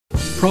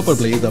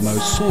Probably the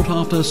most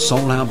sought-after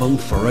soul album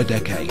for a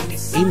decade,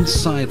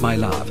 Inside My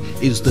Love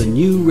is the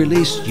new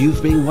release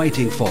you've been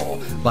waiting for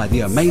by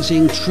the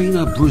amazing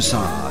Trina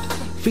Broussard,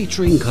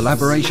 featuring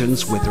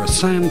collaborations with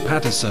Rosanne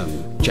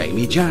Patterson,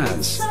 Jamie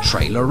Jazz,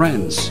 Trey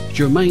Lawrence,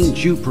 Jermaine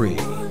Dupri,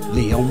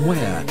 Leon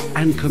Ware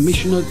and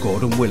Commissioner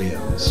Gordon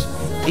Williams.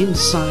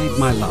 Inside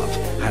My Love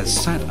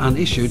has sat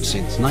unissued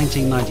since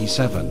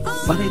 1997,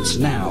 but it's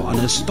now an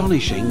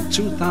astonishing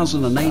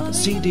 2008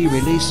 CD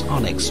release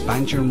on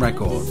Expansion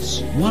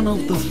Records. One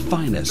of the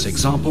finest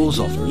examples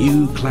of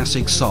new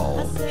classic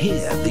soul.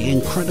 Hear the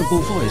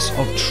incredible voice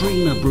of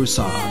Trina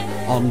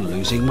Broussard on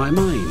Losing My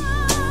Mind,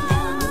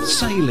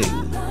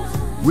 Sailing,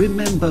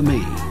 Remember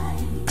Me,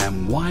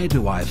 and Why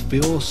Do I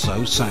Feel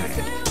So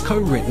Sad,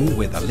 co-written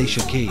with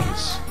Alicia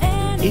Keys.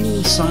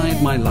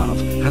 Inside My Love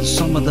has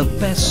some of the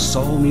best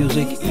soul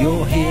music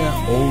you'll hear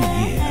all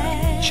year.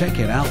 Check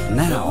it out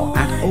now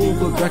at all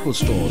good record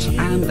stores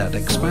and at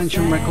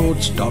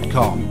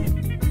expansionrecords.com.